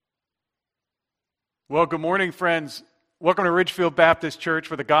Well, good morning, friends. Welcome to Ridgefield Baptist Church,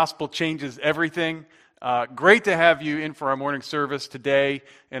 where the gospel changes everything. Great to have you in for our morning service today.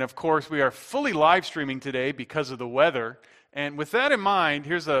 And of course, we are fully live streaming today because of the weather. And with that in mind,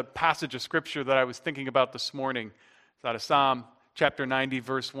 here's a passage of scripture that I was thinking about this morning. It's out of Psalm chapter 90,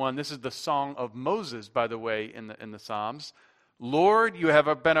 verse 1. This is the song of Moses, by the way, in the Psalms. Lord, you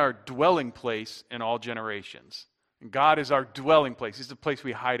have been our dwelling place in all generations. And God is our dwelling place. He's the place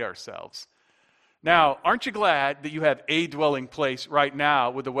we hide ourselves. Now, aren't you glad that you have a dwelling place right now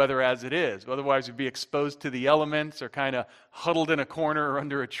with the weather as it is? Otherwise, you'd be exposed to the elements or kind of huddled in a corner or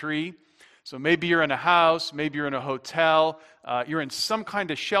under a tree. So maybe you're in a house, maybe you're in a hotel, you're in some kind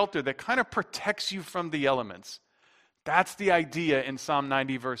of shelter that kind of protects you from the elements. That's the idea in Psalm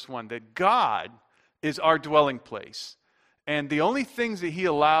 90, verse 1, that God is our dwelling place. And the only things that He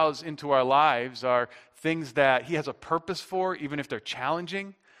allows into our lives are things that He has a purpose for, even if they're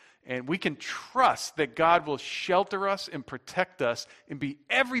challenging. And we can trust that God will shelter us and protect us and be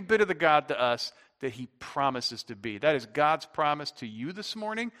every bit of the God to us that He promises to be. That is God's promise to you this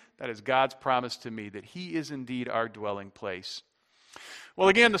morning. That is God's promise to me, that He is indeed our dwelling place. Well,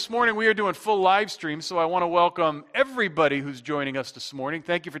 again, this morning we are doing full live stream, so I want to welcome everybody who's joining us this morning.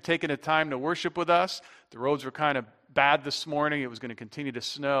 Thank you for taking the time to worship with us. The roads were kind of bad this morning. It was going to continue to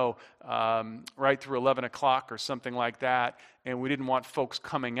snow right through 11 o'clock or something like that, and we didn't want folks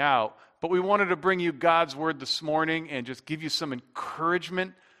coming out. But we wanted to bring you God's Word this morning and just give you some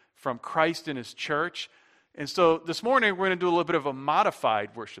encouragement from Christ and His church. And so this morning we're going to do a little bit of a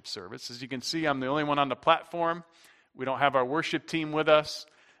modified worship service. As you can see, I'm the only one on the platform. We don't have our worship team with us.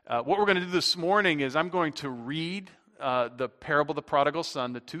 What we're going to do this morning is I'm going to read the parable of the prodigal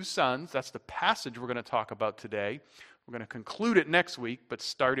son, the two sons. That's the passage we're going to talk about today. We're going to conclude it next week, but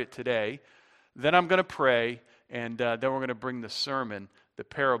start it today. Then I'm going to pray, and then we're going to bring the sermon, the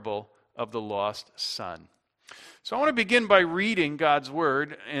parable of the lost son. So I want to begin by reading God's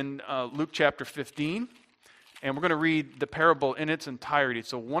Word in Luke chapter 15, and we're going to read the parable in its entirety.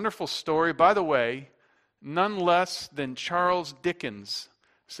 It's a wonderful story. By the way, none less than Charles Dickens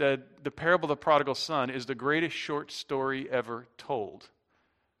said the parable of the prodigal son is the greatest short story ever told.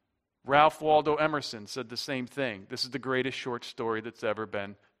 Ralph Waldo Emerson said the same thing. This is the greatest short story that's ever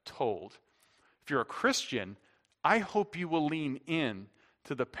been told. If you're a Christian, I hope you will lean in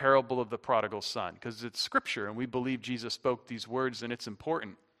to the parable of the prodigal son, because it's Scripture, and we believe Jesus spoke these words, and it's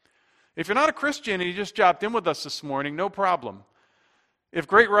important. If you're not a Christian and you just dropped in with us this morning, no problem. If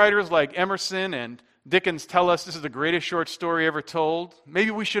great writers like Emerson and Dickens tell us this is the greatest short story ever told,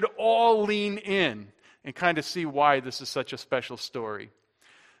 maybe we should all lean in and kind of see why this is such a special story.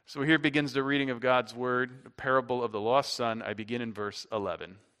 So here begins the reading of God's Word, the parable of the lost son. I begin in verse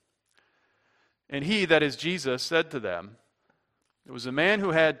 11. And he, that is Jesus, said to them, there was a man who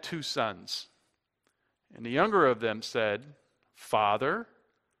had two sons. And the younger of them said, Father,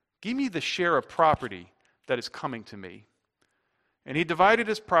 give me the share of property that is coming to me. And he divided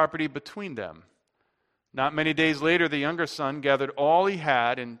his property between them. Not many days later, the younger son gathered all he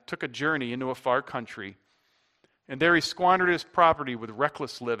had and took a journey into a far country. And there he squandered his property with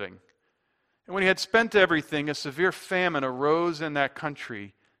reckless living. And when he had spent everything, a severe famine arose in that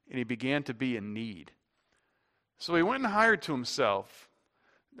country, and he began to be in need. So he went and hired to himself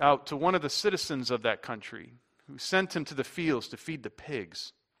out to one of the citizens of that country, who sent him to the fields to feed the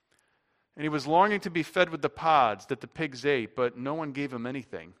pigs. And he was longing to be fed with the pods that the pigs ate, but no one gave him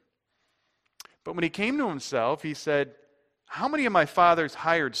anything. But when he came to himself, he said, how many of my father's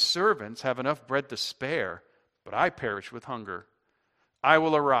hired servants have enough bread to spare, but I perish with hunger? I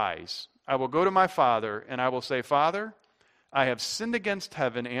will arise, I will go to my father, and I will say, Father, I have sinned against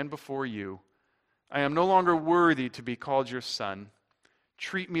heaven and before you. I am no longer worthy to be called your son.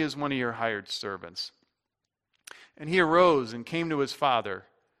 Treat me as one of your hired servants. And he arose and came to his father.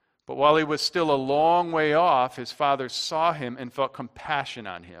 But while he was still a long way off, his father saw him and felt compassion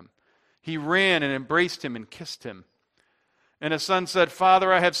on him. He ran and embraced him and kissed him. And his son said,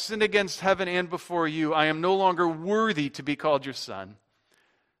 Father, I have sinned against heaven and before you. I am no longer worthy to be called your son.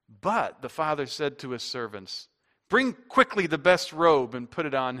 But the father said to his servants, bring quickly the best robe and put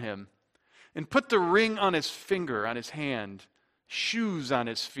it on him. And put the ring on his finger, on his hand, shoes on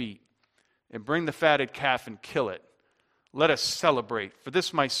his feet. And bring the fatted calf and kill it. Let us celebrate, for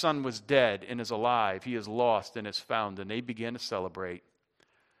this my son was dead and is alive. He is lost and is found. And they began to celebrate.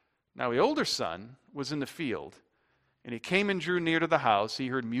 Now the older son was in the field, and he came and drew near to the house. He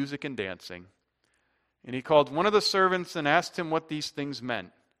heard music and dancing. And he called one of the servants and asked him what these things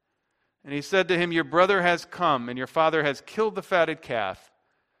meant. And he said to him, your brother has come, and your father has killed the fatted calf,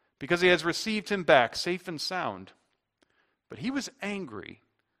 because he has received him back safe and sound. But he was angry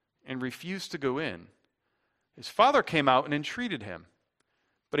and refused to go in. His father came out and entreated him.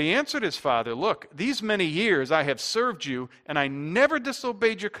 But he answered his father, Look, these many years I have served you, and I never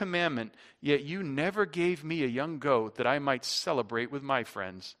disobeyed your commandment, yet you never gave me a young goat that I might celebrate with my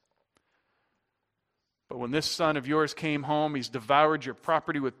friends. But when this son of yours came home, he's devoured your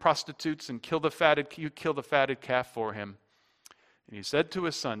property with prostitutes and killed you killed the fatted calf for him. And he said to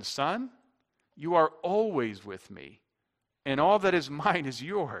his son, Son, you are always with me, and all that is mine is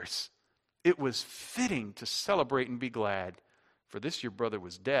yours. It was fitting to celebrate and be glad. For this your brother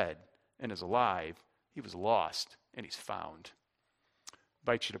was dead and is alive. He was lost and he's found. I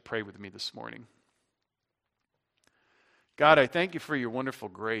invite you to pray with me this morning. God, I thank you for your wonderful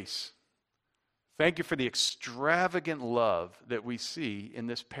grace. Thank you for the extravagant love that we see in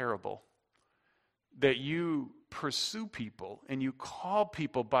this parable. That you pursue people and you call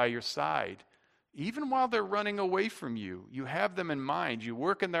people by your side. Even while they're running away from you, you have them in mind. You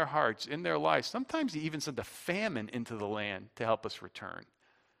work in their hearts, in their lives. Sometimes you even send a famine into the land to help us return.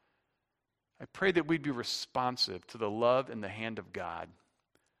 I pray that we'd be responsive to the love and the hand of God.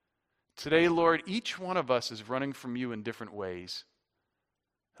 Today, Lord, each one of us is running from you in different ways.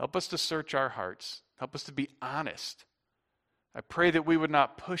 Help us to search our hearts. Help us to be honest. I pray that we would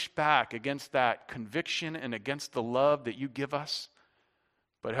not push back against that conviction and against the love that you give us,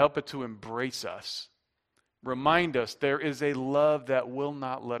 but help it to embrace us. Remind us there is a love that will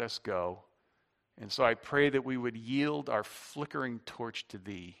not let us go. And so I pray that we would yield our flickering torch to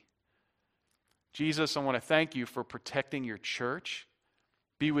thee. Jesus, I want to thank you for protecting your church.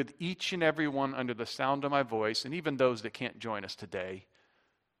 Be with each and every one under the sound of my voice, and even those that can't join us today.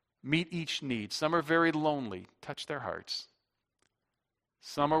 Meet each need. Some are very lonely. Touch their hearts.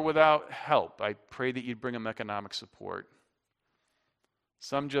 Some are without help. I pray that you'd bring them economic support.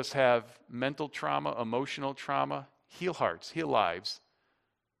 Some just have mental trauma, emotional trauma. Heal hearts, heal lives.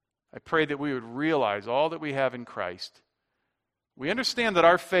 I pray that we would realize all that we have in Christ. We understand that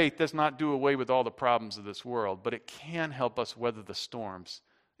our faith does not do away with all the problems of this world, but it can help us weather the storms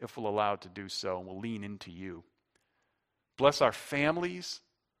if we'll allow it to do so, and we'll lean into you. Bless our families.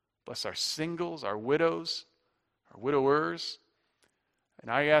 Bless our singles, our widows, our widowers. And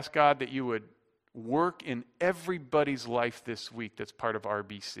I ask, God, that you would work in everybody's life this week that's part of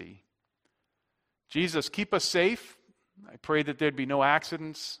RBC. Jesus, keep us safe. I pray that there'd be no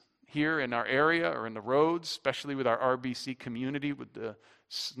accidents here in our area or in the roads, especially with our RBC community with the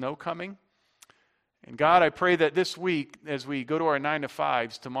snow coming. And God, I pray that this week, as we go to our 9 to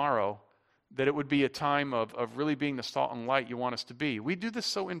 5s tomorrow, that it would be a time of really being the salt and light you want us to be. We do this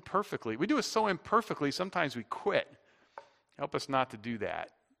so imperfectly. We do it so imperfectly, sometimes we quit. Help us not to do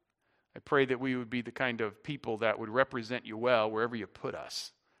that. I pray that we would be the kind of people that would represent you well wherever you put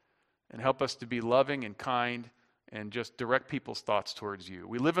us. And help us to be loving and kind and just direct people's thoughts towards you.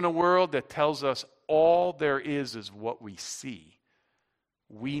 We live in a world that tells us all there is what we see.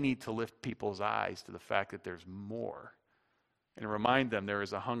 We need to lift people's eyes to the fact that there's more. And remind them there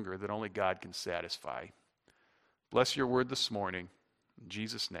is a hunger that only God can satisfy. Bless your word this morning. In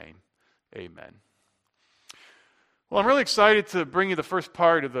Jesus' name, amen. Well, I'm really excited to bring you the first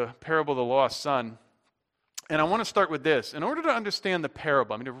part of the parable of the lost son. And I want to start with this. In order to understand the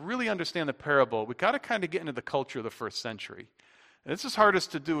parable, to really understand the parable, we've got to kind of get into the culture of the first century. And this is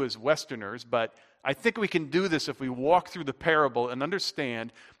hardest to do as Westerners, but I think we can do this if we walk through the parable and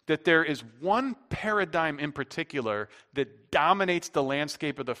understand that there is one paradigm in particular that dominates the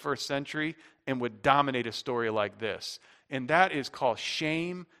landscape of the first century and would dominate a story like this. And that is called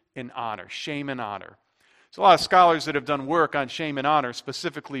shame and honor. Shame and honor. There's a lot of scholars that have done work on shame and honor,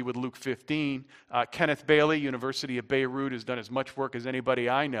 specifically with Luke 15. Kenneth Bailey, University of Beirut, has done as much work as anybody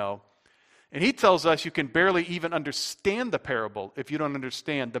I know. And he tells us you can barely even understand the parable if you don't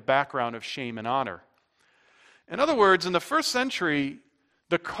understand the background of shame and honor. In other words, in the first century,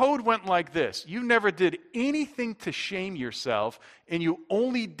 the code went like this. You never did anything to shame yourself, and you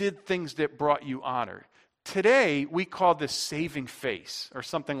only did things that brought you honor. Today, we call this saving face or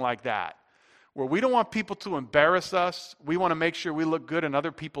something like that, where we don't want people to embarrass us. We want to make sure we look good in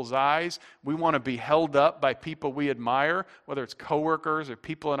other people's eyes. We want to be held up by people we admire, whether it's coworkers or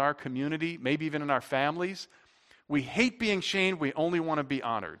people in our community, maybe even in our families. We hate being shamed. We only want to be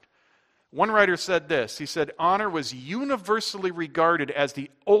honored. One writer said this. He said, honor was universally regarded as the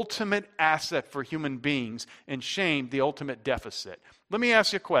ultimate asset for human beings, and shame the ultimate deficit. Let me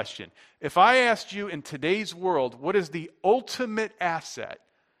ask you a question. If I asked you in today's world, what is the ultimate asset?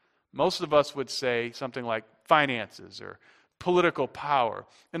 Most of us would say something like finances or political power.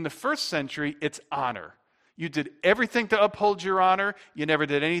 In the first century, it's honor. You did everything to uphold your honor. You never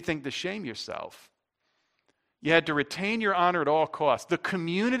did anything to shame yourself. You had to retain your honor at all costs. The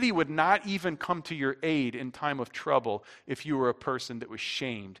community would not even come to your aid in time of trouble if you were a person that was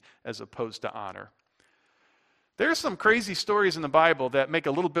shamed as opposed to honor. There are some crazy stories in the Bible that make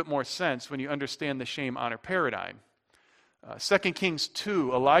a little bit more sense when you understand the shame-honor paradigm. 2 Kings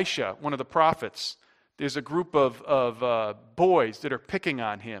 2, Elisha, one of the prophets, there's a group of boys that are picking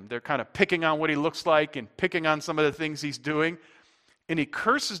on him. They're kind of picking on what he looks like and picking on some of the things he's doing. And he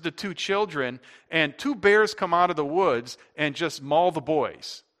curses the two children, and two bears come out of the woods and just maul the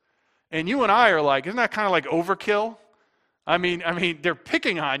boys. And you and I are like, isn't that kind of like overkill? I mean, they're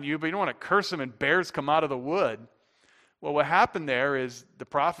picking on you, but you don't want to curse them and bears come out of the wood. Well, what happened there is the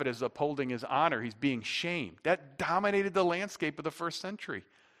prophet is upholding his honor. He's being shamed. That dominated the landscape of the first century.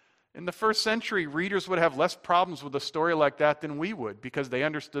 In the first century, readers would have less problems with a story like that than we would because they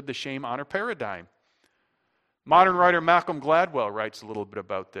understood the shame-honor paradigm. Modern writer Malcolm Gladwell writes a little bit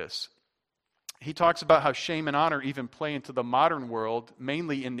about this. He talks about how shame and honor even play into the modern world,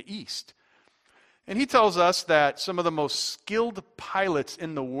 mainly in the East. And he tells us that some of the most skilled pilots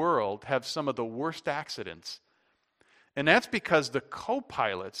in the world have some of the worst accidents. And that's because the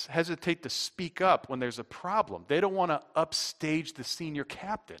co-pilots hesitate to speak up when there's a problem. They don't want to upstage the senior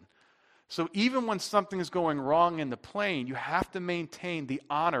captain. So even when something is going wrong in the plane, you have to maintain the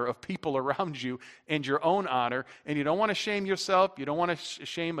honor of people around you and your own honor. And you don't want to shame yourself. You don't want to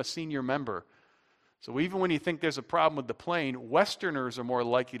shame a senior member. So even when you think there's a problem with the plane, Westerners are more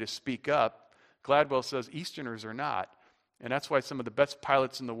likely to speak up. Gladwell says Easterners are not. And that's why some of the best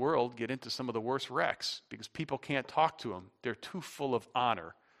pilots in the world get into some of the worst wrecks, because people can't talk to them. They're too full of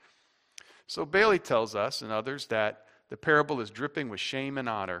honor. So Bailey tells us and others that the parable is dripping with shame and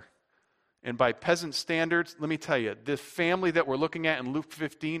honor. And by peasant standards, let me tell you, the family that we're looking at in Luke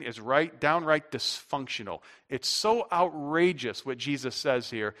 15 is downright dysfunctional. It's so outrageous what Jesus says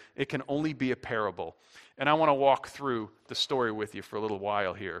here, it can only be a parable. And I want to walk through the story with you for a little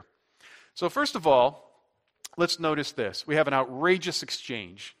while here. So first of all, let's notice this. We have an outrageous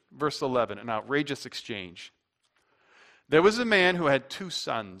exchange. Verse 11, an outrageous exchange. There was a man who had 2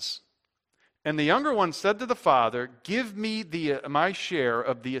 sons. And the younger one said to the father, "Give me my share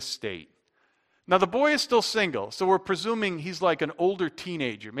of the estate." Now the boy is still single, so we're presuming he's like an older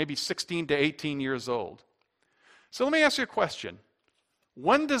teenager, maybe 16 to 18 years old. So let me ask you a question.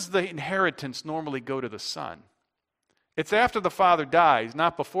 When does the inheritance normally go to the son? It's after the father dies,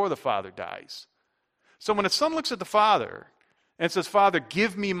 not before the father dies. So when a son looks at the father and says, "Father,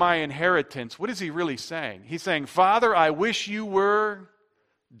 give me my inheritance," what is he really saying? He's saying, "Father, I wish you were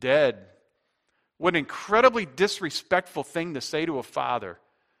dead." What an incredibly disrespectful thing to say to a father.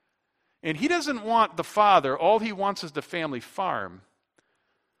 And he doesn't want the father, all he wants is the family farm.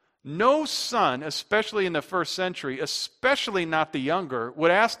 No son, especially in the first century, especially not the younger,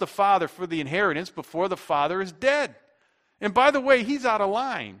 would ask the father for the inheritance before the father is dead. And by the way, he's out of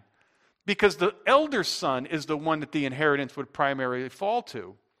line, because the elder son is the one that the inheritance would primarily fall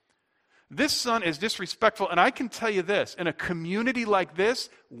to. This son is disrespectful, and I can tell you this, in a community like this,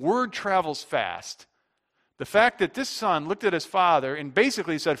 word travels fast. The fact that this son looked at his father and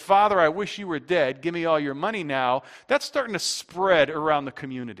basically said, "Father, I wish you were dead, give me all your money now," that's starting to spread around the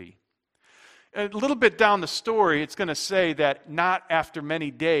community. A little bit down the story, it's going to say that not after many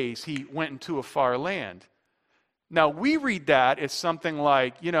days he went into a far land. Now, we read that as something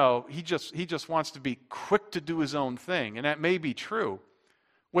like, he just wants to be quick to do his own thing, and that may be true.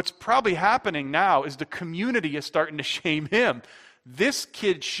 What's probably happening now is the community is starting to shame him. This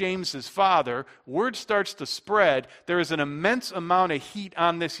kid shames his father. Word starts to spread. There is an immense amount of heat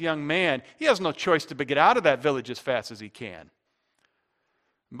on this young man. He has no choice to get out of that village as fast as he can.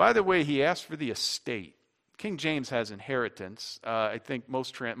 And by the way, he asked for the estate. King James has inheritance. I think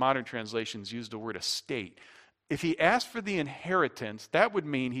most modern translations use the word estate. If he asked for the inheritance, that would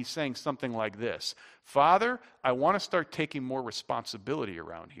mean he's saying something like this: "Father, I want to start taking more responsibility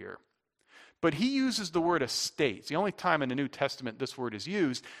around here." But he uses the word estate. It's the only time in the New Testament this word is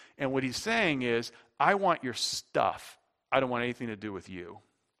used. And what he's saying is, I want your stuff. I don't want anything to do with you.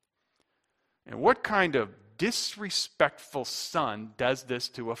 And what kind of disrespectful son does this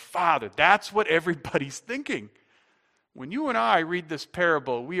to a father? That's what everybody's thinking. When you and I read this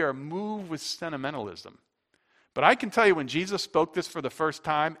parable, we are moved with sentimentalism. But I can tell you, when Jesus spoke this for the first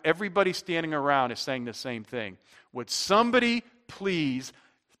time, everybody standing around is saying the same thing. Would somebody please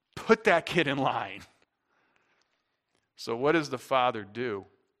put that kid in line? So what does the father do?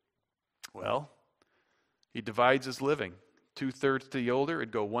 Well, he divides his living. 2/3 to the older,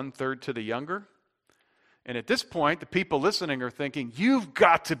 it'd go 1/3 to the younger. And at this point, the people listening are thinking, "You've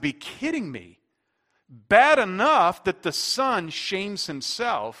got to be kidding me." Bad enough that the son shames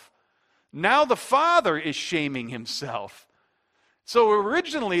himself. Now the father is shaming himself. So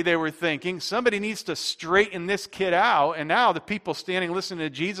originally they were thinking somebody needs to straighten this kid out, and now the people standing listening to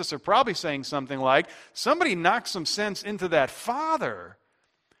Jesus are probably saying something like, somebody knock some sense into that father,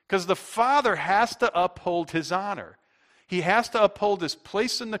 because the father has to uphold his honor. He has to uphold his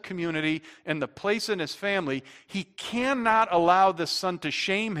place in the community and the place in his family. He cannot allow the son to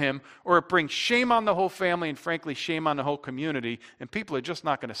shame him, or it brings shame on the whole family and frankly shame on the whole community, and people are just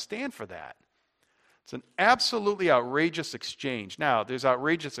not going to stand for that. It's an absolutely outrageous exchange. Now, there's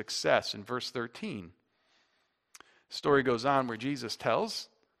outrageous excess in verse 13. The story goes on where Jesus tells,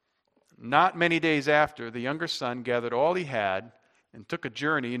 not many days after, the younger son gathered all he had and took a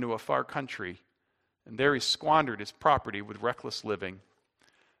journey into a far country, and there he squandered his property with reckless living.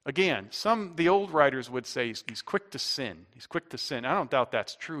 Again, the old writers would say he's quick to sin. He's quick to sin. I don't doubt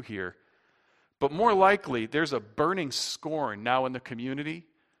that's true here. But more likely, there's a burning scorn now in the community.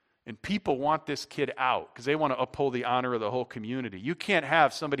 And people want this kid out because they want to uphold the honor of the whole community. You can't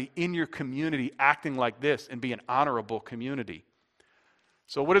have somebody in your community acting like this and be an honorable community.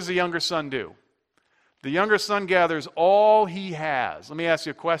 So what does the younger son do? The younger son gathers all he has. Let me ask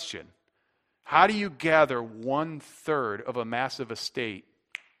you a question. How do you gather 1/3 of a massive estate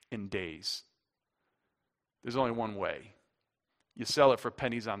in days? There's only one way. You sell it for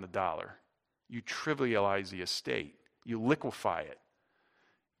pennies on the dollar. You trivialize the estate. You liquefy it.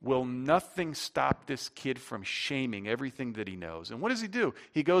 Will nothing stop this kid from shaming everything that he knows? And what does he do?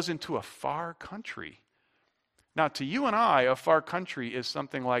 He goes into a far country. Now, to you and I, a far country is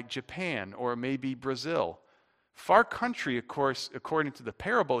something like Japan or maybe Brazil. Far country, of course, according to the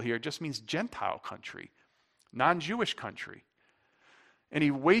parable here, just means Gentile country, non-Jewish country. And he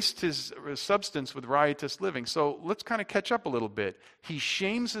wastes his substance with riotous living. So let's kind of catch up a little bit. He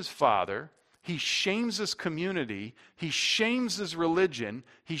shames his father. He shames his community. He shames his religion.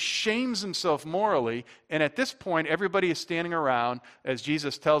 He shames himself morally. And at this point, everybody is standing around as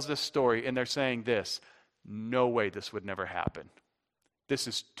Jesus tells this story, and they're saying this, no way this would never happen. This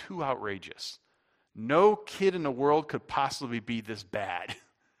is too outrageous. No kid in the world could possibly be this bad.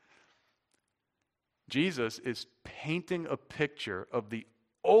 Jesus is painting a picture of the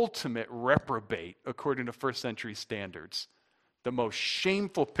ultimate reprobate according to first century standards. The most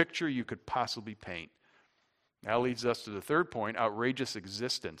shameful picture you could possibly paint. That leads us to the third point, outrageous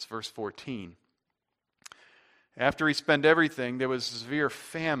existence. Verse 14. After he spent everything, there was severe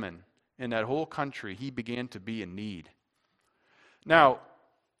famine in that whole country. He began to be in need. Now,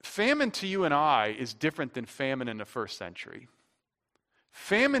 famine to you and I is different than famine in the first century.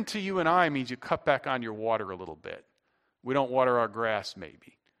 Famine to you and I means you cut back on your water a little bit. We don't water our grass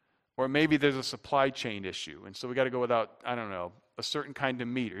maybe. Or maybe there's a supply chain issue, and so we got to go without, I don't know, a certain kind of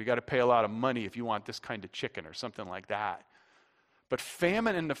meat, or you got to pay a lot of money if you want this kind of chicken or something like that. But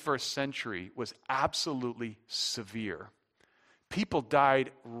famine in the first century was absolutely severe. People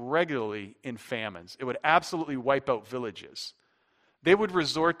died regularly in famines. It would absolutely wipe out villages. They would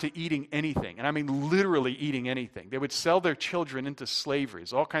resort to eating anything, and I mean literally eating anything. They would sell their children into slavery.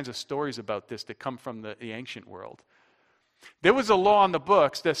 There's all kinds of stories about this that come from the ancient world. There was a law in the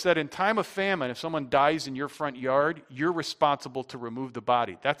books that said in time of famine, if someone dies in your front yard, you're responsible to remove the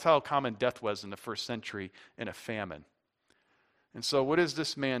body. That's how common death was in the first century in a famine. And so what does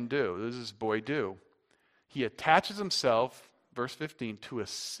this man do? What does this boy do? He attaches himself, verse 15, to a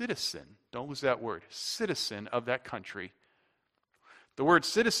citizen. Don't lose that word. Citizen of that country. The word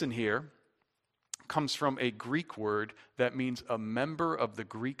citizen here comes from a Greek word that means a member of the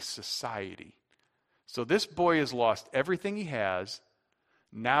Greek society. So this boy has lost everything he has.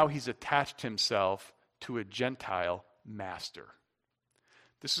 Now he's attached himself to a Gentile master.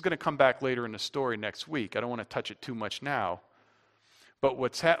 This is going to come back later in the story next week. I don't want to touch it too much now. But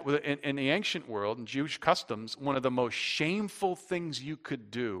in the ancient world, in Jewish customs, one of the most shameful things you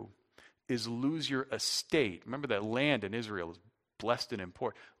could do is lose your estate. Remember that land in Israel is blessed and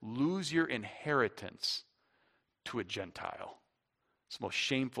important. Lose your inheritance to a Gentile. It's the most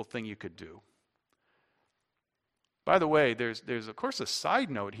shameful thing you could do. By the way, there's of course a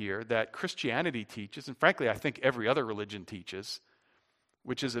side note here that Christianity teaches, and frankly I think every other religion teaches,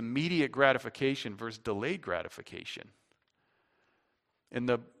 which is immediate gratification versus delayed gratification. And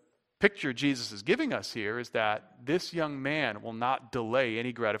the picture Jesus is giving us here is that this young man will not delay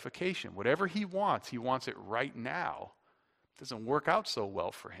any gratification. Whatever he wants it right now. It doesn't work out so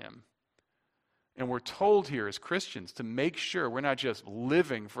well for him. And we're told here as Christians to make sure we're not just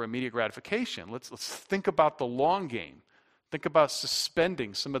living for immediate gratification. Let's think about the long game. Think about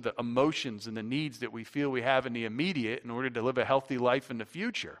suspending some of the emotions and the needs that we feel we have in the immediate in order to live a healthy life in the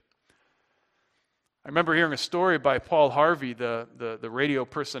future. I remember hearing a story by Paul Harvey, the radio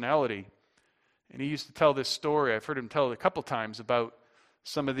personality. And he used to tell this story, I've heard him tell it a couple times, about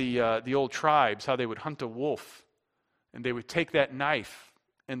some of the old tribes, how they would hunt a wolf. And they would take that knife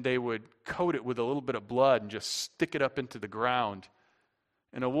and they would coat it with a little bit of blood and just stick it up into the ground.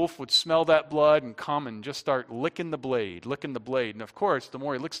 And a wolf would smell that blood and come and just start licking the blade. And of course, the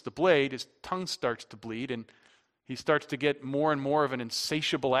more he licks the blade, his tongue starts to bleed and he starts to get more and more of an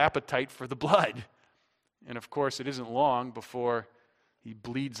insatiable appetite for the blood. And of course, it isn't long before he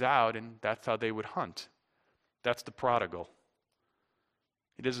bleeds out, and that's how they would hunt. That's the prodigal.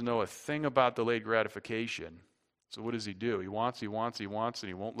 He doesn't know a thing about delayed gratification. So what does he do? He wants, and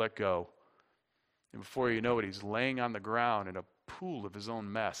he won't let go. And before you know it, he's laying on the ground in a pool of his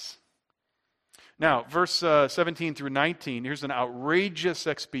own mess. Now, verse 17 through 19, here's an outrageous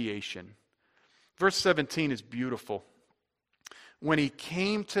expiation. Verse 17 is beautiful. When he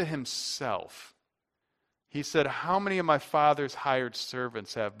came to himself, he said, "How many of my father's hired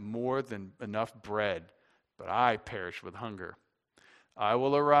servants have more than enough bread, but I perish with hunger? I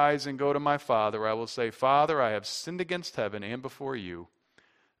will arise and go to my father. I will say, Father, I have sinned against heaven and before you.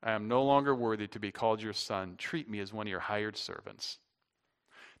 I am no longer worthy to be called your son. Treat me as one of your hired servants."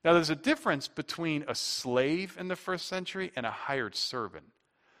 Now, there's a difference between a slave in the first century and a hired servant.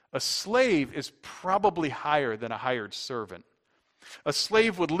 A slave is probably higher than a hired servant. A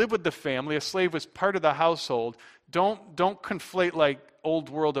slave would live with the family. A slave was part of the household. Don't conflate like old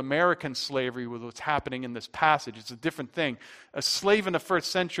world American slavery with what's happening in this passage. It's a different thing. A slave in the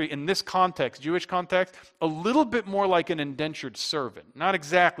first century, in this context, Jewish context, a little bit more like an indentured servant. Not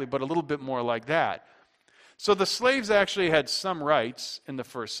exactly, but a little bit more like that. So the slaves actually had some rights in the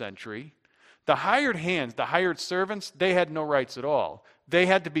first century. The hired hands, the hired servants, they had no rights at all. They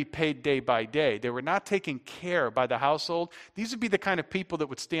had to be paid day by day. They were not taken care by the household. These would be the kind of people that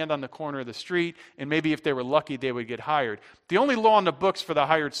would stand on the corner of the street, and maybe if they were lucky, they would get hired. The only law in the books for the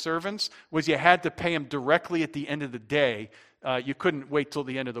hired servants was you had to pay them directly at the end of the day. You couldn't wait till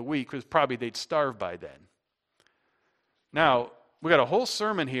the end of the week, because probably they'd starve by then. Now, we got a whole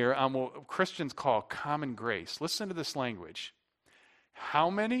sermon here on what Christians call common grace. Listen to this language. How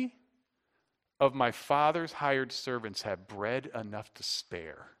many of my father's hired servants have bread enough to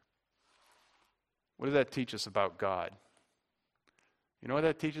spare? What does that teach us about God? You know what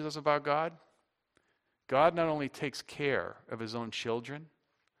that teaches us about God? God not only takes care of his own children,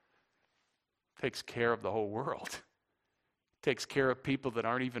 takes care of the whole world. Takes care of people that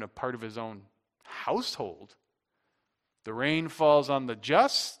aren't even a part of his own household. The rain falls on the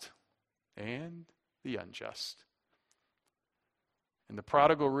just and the unjust. And the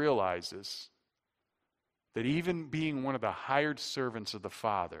prodigal realizes that even being one of the hired servants of the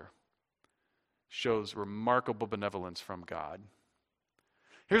Father shows remarkable benevolence from God.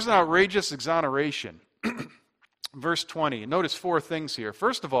 Here's an outrageous exoneration. Verse 20. Notice four things here.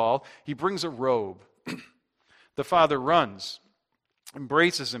 First of all, he brings a robe. The father runs,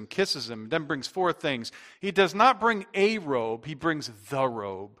 embraces him, kisses him, then brings four things. He does not bring a robe, he brings the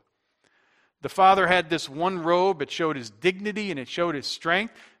robe. The father had this one robe. It showed his dignity and it showed his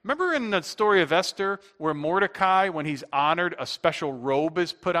strength. Remember in the story of Esther where Mordecai, when he's honored, a special robe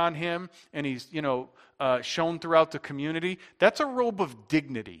is put on him and he's, shown throughout the community? That's a robe of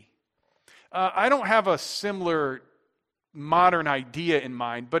dignity. I don't have a similar modern idea in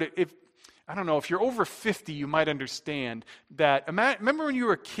mind, but I don't know, if you're over 50, you might understand that. Remember when you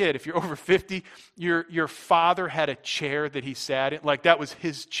were a kid, if you're over 50, your father had a chair that he sat in, like that was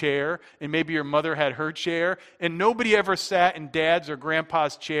his chair, and maybe your mother had her chair, and nobody ever sat in dad's or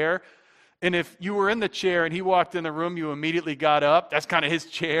grandpa's chair. And if you were in the chair and he walked in the room, you immediately got up. That's kind of his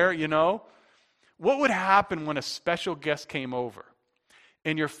chair, you know. What would happen when a special guest came over?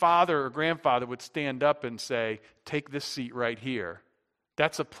 And your father or grandfather would stand up and say, "Take this seat right here."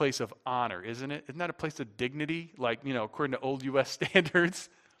 That's a place of honor, isn't it? Isn't that a place of dignity, like, according to old U.S. standards?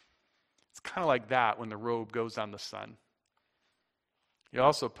 It's kind of like that when the robe goes on the son. He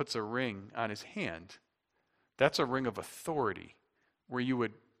also puts a ring on his hand. That's a ring of authority, where you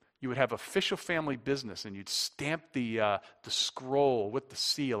would have official family business and you'd stamp the scroll with the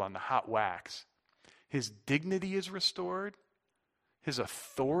seal on the hot wax. His dignity is restored. His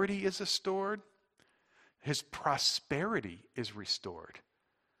authority is restored. His prosperity is restored.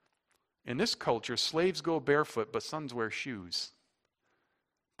 In this culture, slaves go barefoot, but sons wear shoes.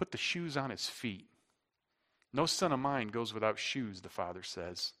 Put the shoes on his feet. No son of mine goes without shoes, the father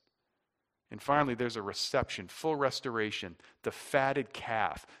says. And finally, there's a reception, full restoration, the fatted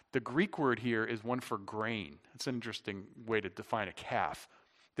calf. The Greek word here is one for grain. It's an interesting way to define a calf.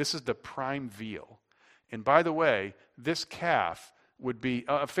 This is the prime veal. And by the way, this calf would be,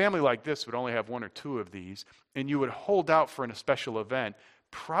 a family like this would only have one or two of these, and you would hold out for a special event.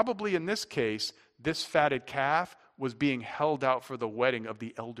 Probably in this case, this fatted calf was being held out for the wedding of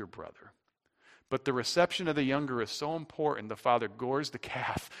the elder brother. But the reception of the younger is so important, the father gores the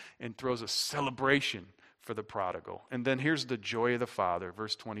calf and throws a celebration for the prodigal. And then here's the joy of the father,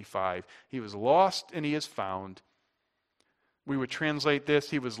 verse 25. He was lost and he is found. We would translate this,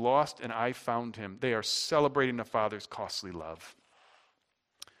 he was lost and I found him. They are celebrating the father's costly love.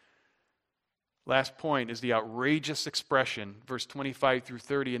 Last point is the outrageous expression, verse 25 through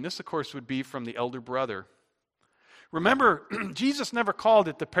 30. And this, of course, would be from the elder brother. Remember, Jesus never called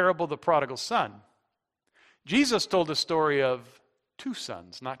it the parable of the prodigal son. Jesus told the story of two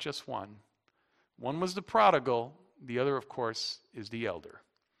sons, not just one. One was the prodigal, the other, of course, is the elder.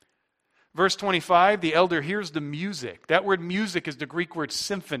 Verse 25, the elder hears the music. That word music is the Greek word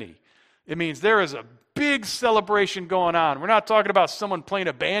symphony. It means there is a big celebration going on. We're not talking about someone playing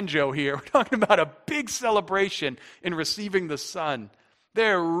a banjo here. We're talking about a big celebration in receiving the son.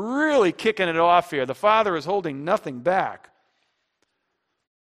 They're really kicking it off here. The father is holding nothing back.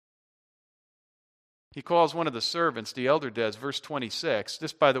 He calls one of the servants, the elder does, verse 26.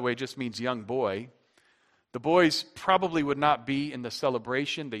 This, by the way, just means young boy. The boys probably would not be in the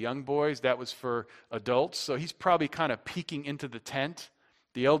celebration, the young boys. That was for adults. So he's probably kind of peeking into the tent.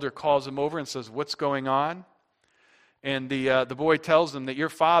 The elder calls him over and says, "What's going on?" And the boy tells them that your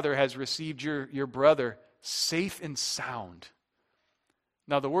father has received your brother safe and sound.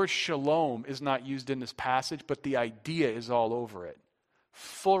 Now, the word shalom is not used in this passage, but the idea is all over it.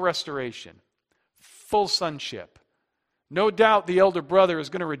 Full restoration, full sonship. No doubt the elder brother is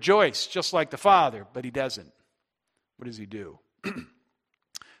going to rejoice just like the father, but he doesn't. What does he do?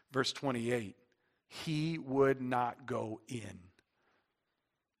 Verse 28, he would not go in.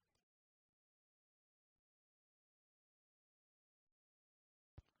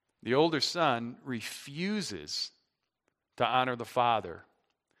 The older son refuses to honor the father.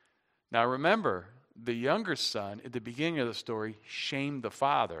 Now remember, the younger son, at the beginning of the story, shamed the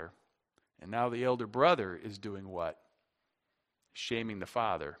father. And now the elder brother is doing what? Shaming the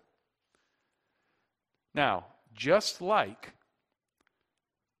father. Now, just like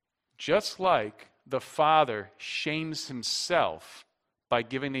the father shames himself by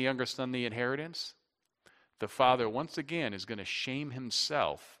giving the younger son the inheritance, the father once again is going to shame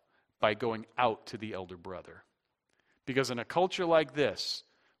himself by going out to the elder brother. Because in a culture like this,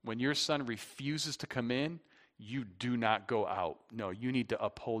 when your son refuses to come in, you do not go out. No, you need to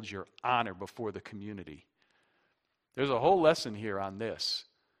uphold your honor before the community. There's a whole lesson here on this.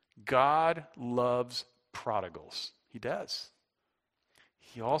 God loves prodigals. He does.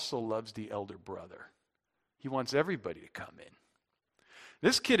 He also loves the elder brother. He wants everybody to come in.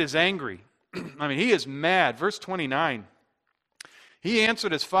 This kid is angry. I mean, he is mad. Verse 29. He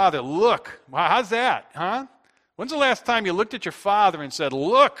answered his father, "Look." Wow, how's that, huh? When's the last time you looked at your father and said,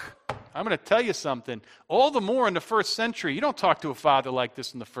 "Look, I'm going to tell you something." All the more in the first century. You don't talk to a father like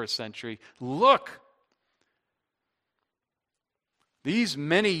this in the first century. "Look, these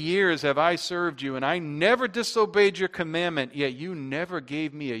many years have I served you, and I never disobeyed your commandment, yet you never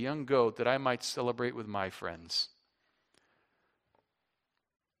gave me a young goat that I might celebrate with my friends.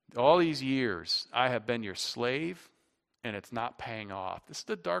 All these years I have been your slave, and it's not paying off." This is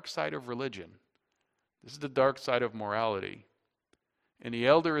the dark side of religion. This is the dark side of morality. And the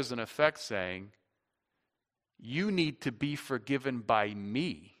elder is in effect saying, you need to be forgiven by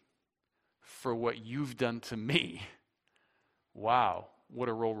me for what you've done to me. Wow, what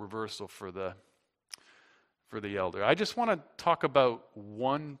a role reversal for the elder. I just want to talk about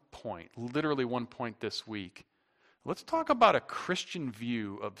one point, literally one point this week. Let's talk about a Christian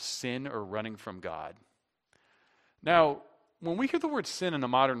view of sin or running from God. Now, when we hear the word sin in the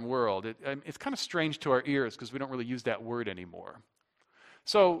modern world, it's kind of strange to our ears because we don't really use that word anymore.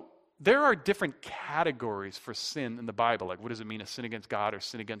 So there are different categories for sin in the Bible. Like, what does it mean to sin against God or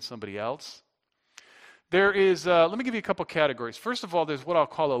sin against somebody else? There is, let me give you a couple categories. First of all, there's what I'll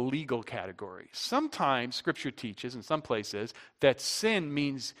call a legal category. Sometimes Scripture teaches, in some places, that sin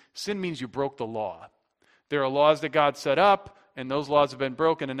means you broke the law. There are laws that God set up, and those laws have been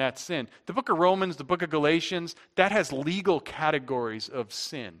broken, and that's sin. The book of Romans, the book of Galatians, that has legal categories of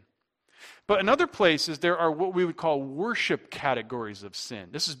sin. But in other places, there are what we would call worship categories of sin.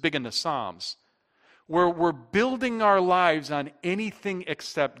 This is big in the Psalms, where we're building our lives on anything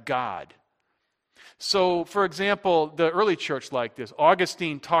except God. So, for example, the early church like this.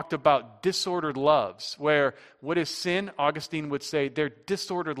 Augustine talked about disordered loves, where what is sin? Augustine would say they're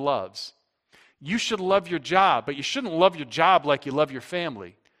disordered loves. You should love your job, but you shouldn't love your job like you love your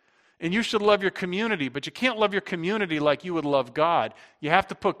family. And you should love your community, but you can't love your community like you would love God. You have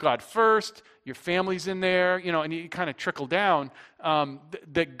to put God first. Your family's in there, and you kind of trickle down.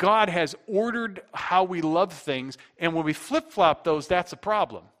 That God has ordered how we love things, and when we flip-flop those, that's a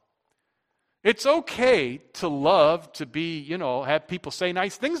problem. It's okay to love, to be, have people say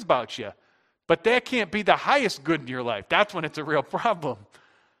nice things about you, but that can't be the highest good in your life. That's when it's a real problem.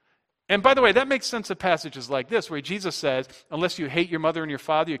 And by the way, that makes sense of passages like this, where Jesus says, unless you hate your mother and your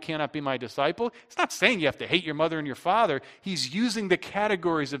father, you cannot be my disciple. It's not saying you have to hate your mother and your father. He's using the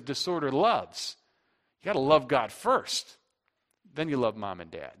categories of disordered loves. You got to love God first. Then you love mom and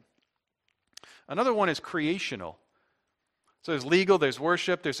dad. Another one is creational. So there's legal, there's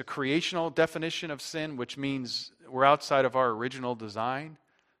worship, there's a creational definition of sin, which means we're outside of our original design.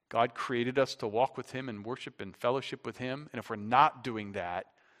 God created us to walk with Him and worship and fellowship with Him. And if we're not doing that,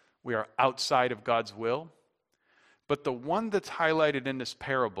 we are outside of God's will. But the one that's highlighted in this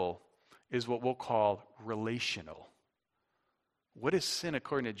parable is what we'll call relational. What is sin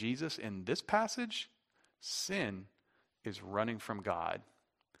according to Jesus in this passage? Sin is running from God.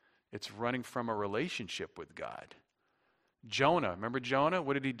 It's running from a relationship with God. Jonah, remember Jonah?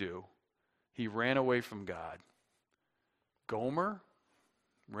 What did he do? He ran away from God. Gomer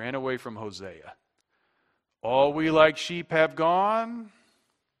ran away from Hosea. All we like sheep have gone,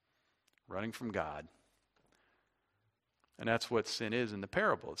 running from God. And that's what sin is in the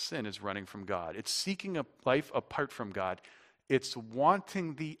parable. Sin is running from God. It's seeking a life apart from God. It's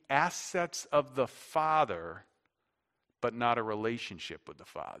wanting the assets of the Father, but not a relationship with the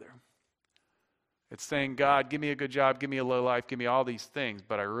Father. It's saying, God, give me a good job, give me a low life, give me all these things,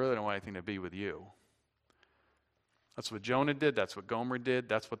 but I really don't want anything to be with you. That's what Jonah did. That's what Gomer did.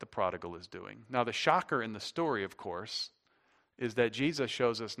 That's what the prodigal is doing. Now, the shocker in the story, of course, is that Jesus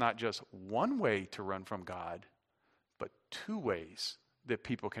shows us not just one way to run from God, but two ways that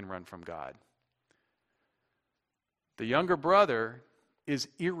people can run from God. The younger brother is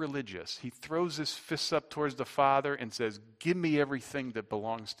irreligious. He throws his fists up towards the father and says, give me everything that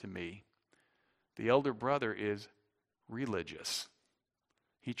belongs to me. The elder brother is religious.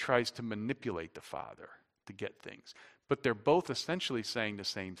 He tries to manipulate the father to get things. But they're both essentially saying the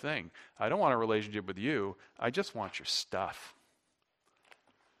same thing. I don't want a relationship with you. I just want your stuff.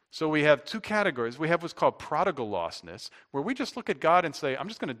 So we have two categories. We have what's called prodigal lostness, where we just look at God and say, I'm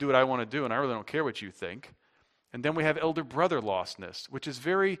just going to do what I want to do, and I really don't care what you think. And then we have elder brother lostness, which is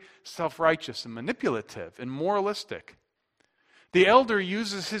very self-righteous and manipulative and moralistic. The elder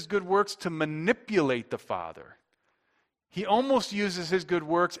uses his good works to manipulate the father. He almost uses his good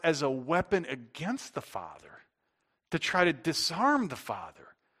works as a weapon against the father, to try to disarm the father,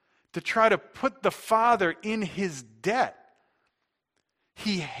 to try to put the father in his debt.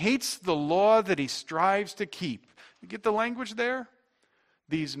 He hates the law that he strives to keep. You get the language there?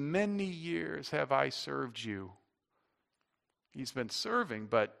 These many years have I served you. He's been serving,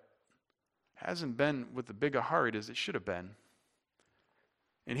 but hasn't been with the big a heart as it should have been.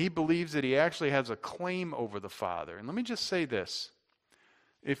 And he believes that he actually has a claim over the Father. And let me just say this.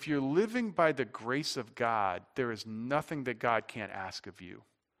 If you're living by the grace of God, there is nothing that God can't ask of you.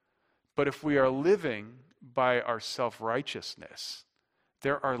 But if we are living by our self-righteousness,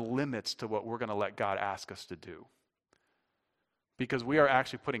 there are limits to what we're going to let God ask us to do. Because we are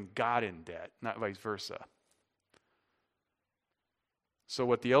actually putting God in debt, not vice versa. So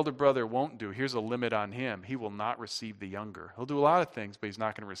what the elder brother won't do, here's a limit on him. He will not receive the younger. He'll do a lot of things, but he's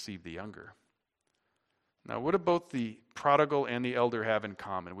not going to receive the younger. Now, what do both the prodigal and the elder have in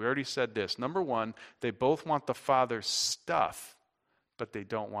common? We already said this. Number one, they both want the father's stuff, but they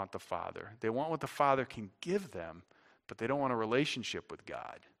don't want the father. They want what the father can give them, but they don't want a relationship with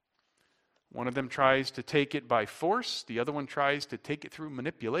God. One of them tries to take it by force. The other one tries to take it through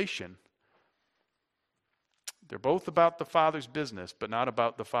manipulation. They're both about the Father's business, but not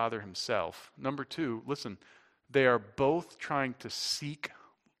about the Father himself. Number two, listen, they are both trying to seek,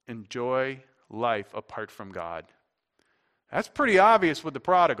 enjoy life apart from God. That's pretty obvious with the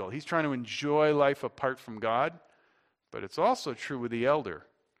prodigal. He's trying to enjoy life apart from God, but it's also true with the elder.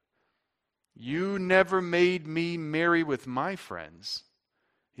 You never made me merry with my friends.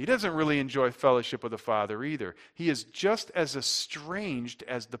 He doesn't really enjoy fellowship with the Father either. He is just as estranged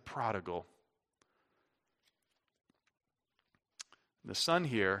as the prodigal. The son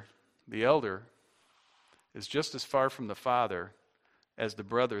here, the elder, is just as far from the father as the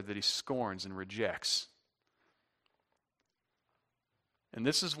brother that he scorns and rejects. And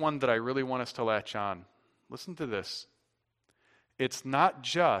this is one that I really want us to latch on. Listen to this. It's not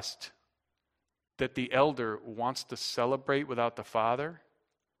just that the elder wants to celebrate without the father.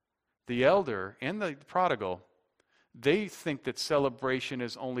 The elder and the prodigal, They think that celebration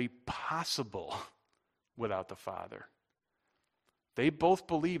is only possible without the Father. They both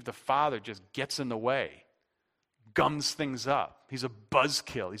believe the Father just gets in the way, gums things up. He's a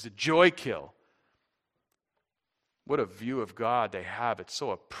buzzkill. He's a joy kill. What a view of God they have. It's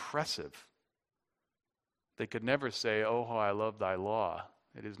so oppressive. They could never say, "Oh, how I love thy law.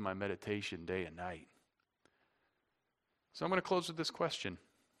 It is my meditation day and night." So I'm going to close with this question.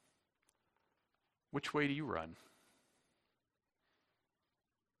 Which way do you run?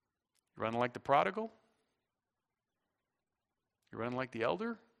 You running like the prodigal? You running like the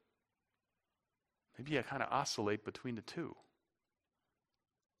elder? Maybe you kind of oscillate between the two.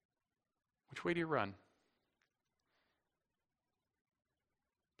 Which way do you run?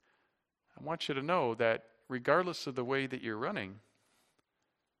 I want you to know that regardless of the way that you're running,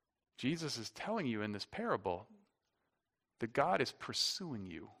 Jesus is telling you in this parable that God is pursuing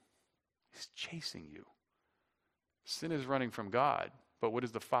you. He's chasing you. Sin is running from God, but what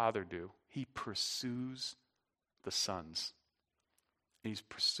does the Father do? He pursues the sons. He's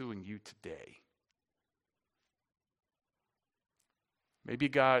pursuing you today. Maybe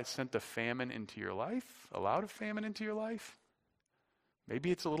God sent a famine into your life, allowed a famine into your life.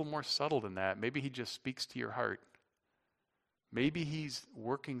 Maybe it's a little more subtle than that. Maybe he just speaks to your heart. Maybe he's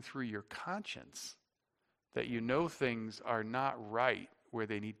working through your conscience that you know things are not right where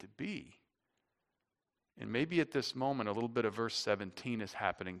they need to be. And maybe at this moment, a little bit of verse 17 is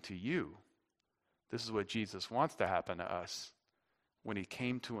happening to you. This is what Jesus wants to happen to us when he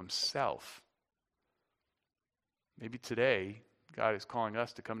came to himself. Maybe today, God is calling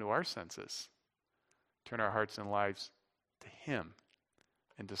us to come to our senses, turn our hearts and lives to him,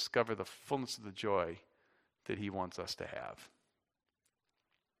 and discover the fullness of the joy that he wants us to have.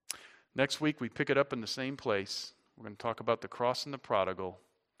 Next week, we pick it up in the same place. We're going to talk about the cross and the prodigal.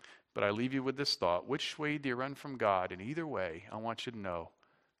 But I leave you with this thought. Which way do you run from God? And either way, I want you to know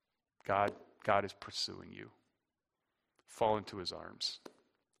God is pursuing you. Fall into his arms.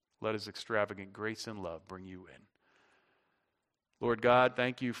 Let his extravagant grace and love bring you in. Lord God,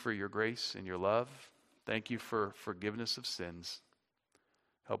 thank you for your grace and your love. Thank you for forgiveness of sins.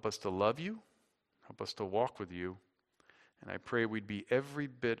 Help us to love you. Help us to walk with you. And I pray we'd be every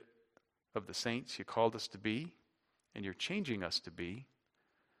bit of the saints you called us to be and you're changing us to be.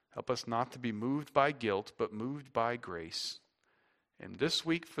 Help us not to be moved by guilt, but moved by grace. And this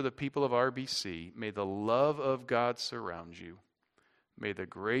week for the people of RBC, may the love of God surround you. May the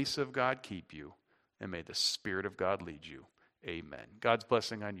grace of God keep you. And may the Spirit of God lead you. Amen. God's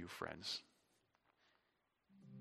blessing on you, friends.